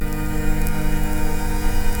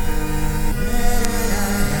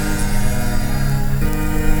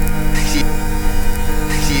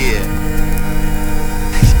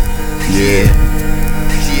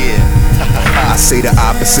say the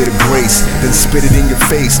opposite of grace, then spit it in your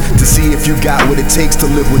face to see if you got what it takes to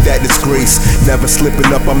live with that disgrace. Never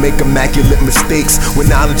slipping up, I make immaculate mistakes.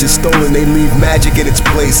 When knowledge is stolen, they leave magic in its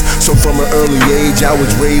place. So from an early age, I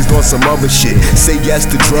was raised on some other shit. Say yes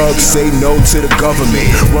to drugs, say no to the government.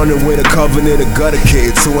 Running with a covenant of gutter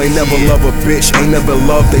kids who ain't never love a bitch, ain't never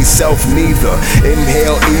loved they self neither.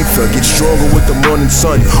 Inhale ether, get stronger with the morning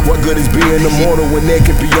sun. What good is being immortal when there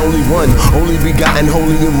can be only one? Only begotten,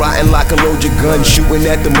 holy and rotten like a loaded gun. Shooting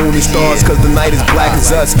at the moon and stars cause the night is black as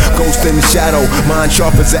us. Ghost in the shadow, mind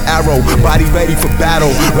sharp as an arrow. Body ready for battle,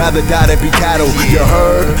 rather die than be cattle. You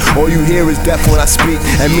heard? All you hear is death when I speak.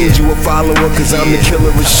 That means you a follower cause I'm the killer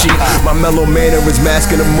of sheep. My mellow manner is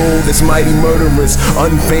masking a mood that's mighty murderous.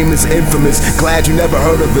 Unfamous, infamous, glad you never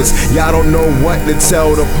heard of us. Y'all don't know what to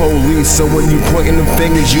tell the police. So when you pointing them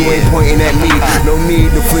fingers, you ain't pointing at me. No need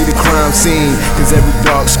to flee the crime scene, cause every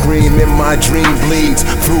dark scream in my dream bleeds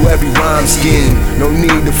through every rhyme scheme. No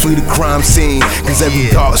need to flee the crime scene, cause every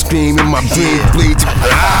dark scream in my dream bleeds.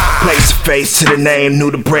 Place a face to the name, knew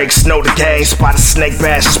the breaks, know the game. Spot a snake,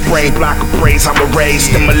 bash his brain, block a praise. I'm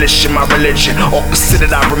erased, demolition, my religion.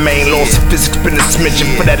 Opposite I remain, lost of physics, been a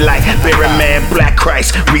smidgen for that light. Bearing man, black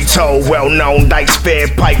Christ, retold, well known, dice fair,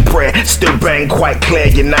 pipe prayer. Still bang quite clear,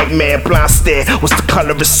 your nightmare, blind stare. What's the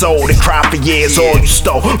color of his soul? They cry for years, all you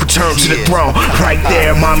stole. Return to the throne, right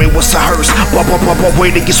there, mommy, what's a hearse?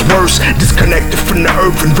 Wait, it gets worse. Disconnected from the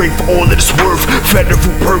earth and wait for all of this worth. Federal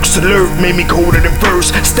perks alert, made me colder than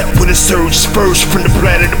verse. Step with a surge is first from the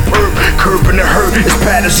planet of perp. Curbing the hurt as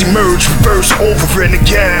patterns emerge. Reverse over and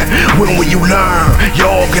again. When will you learn?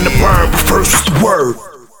 Y'all gonna burn, but first what's the word?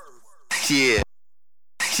 Yeah.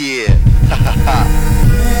 Yeah. Ha ha ha.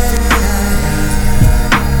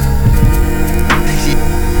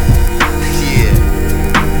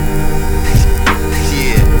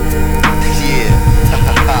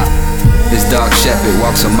 This dark shepherd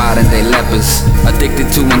walks on modern day lepers, addicted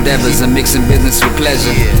to endeavors and mixing business with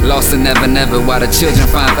pleasure. Lost in never never while the children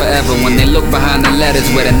find forever when they look behind the letters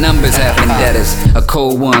where the numbers have vendettas. A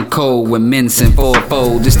cold one cold with mince and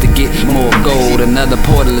fourfold just to get more gold. Another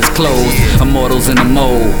portal is closed, immortals in a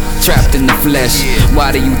mold, trapped in the flesh.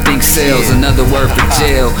 Why do you think cells? Another word for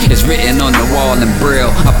jail. It's written on the wall in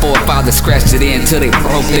braille. Our forefathers scratched it in till they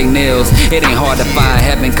broke their nails. It ain't hard to find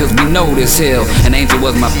heaven cause we know this hell. An angel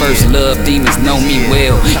was my first love, demons know me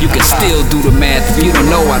well. You can still do the math if you don't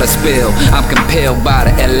know how to spell. I'm compelled by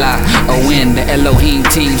the L-I-O-N. The Elohim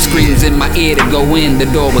team screams in my ear to go in. The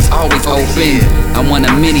door was always open. I'm one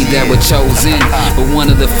of many that were chosen, but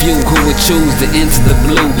one of the few who would choose to enter the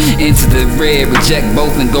blue, into the red, reject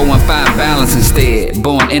both and go and find balance instead.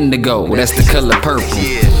 Born indigo, that's the color purple.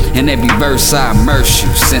 In every verse I immerse you,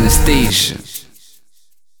 synesthesia.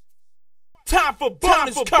 Time for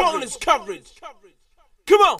bonus coverage. Come on.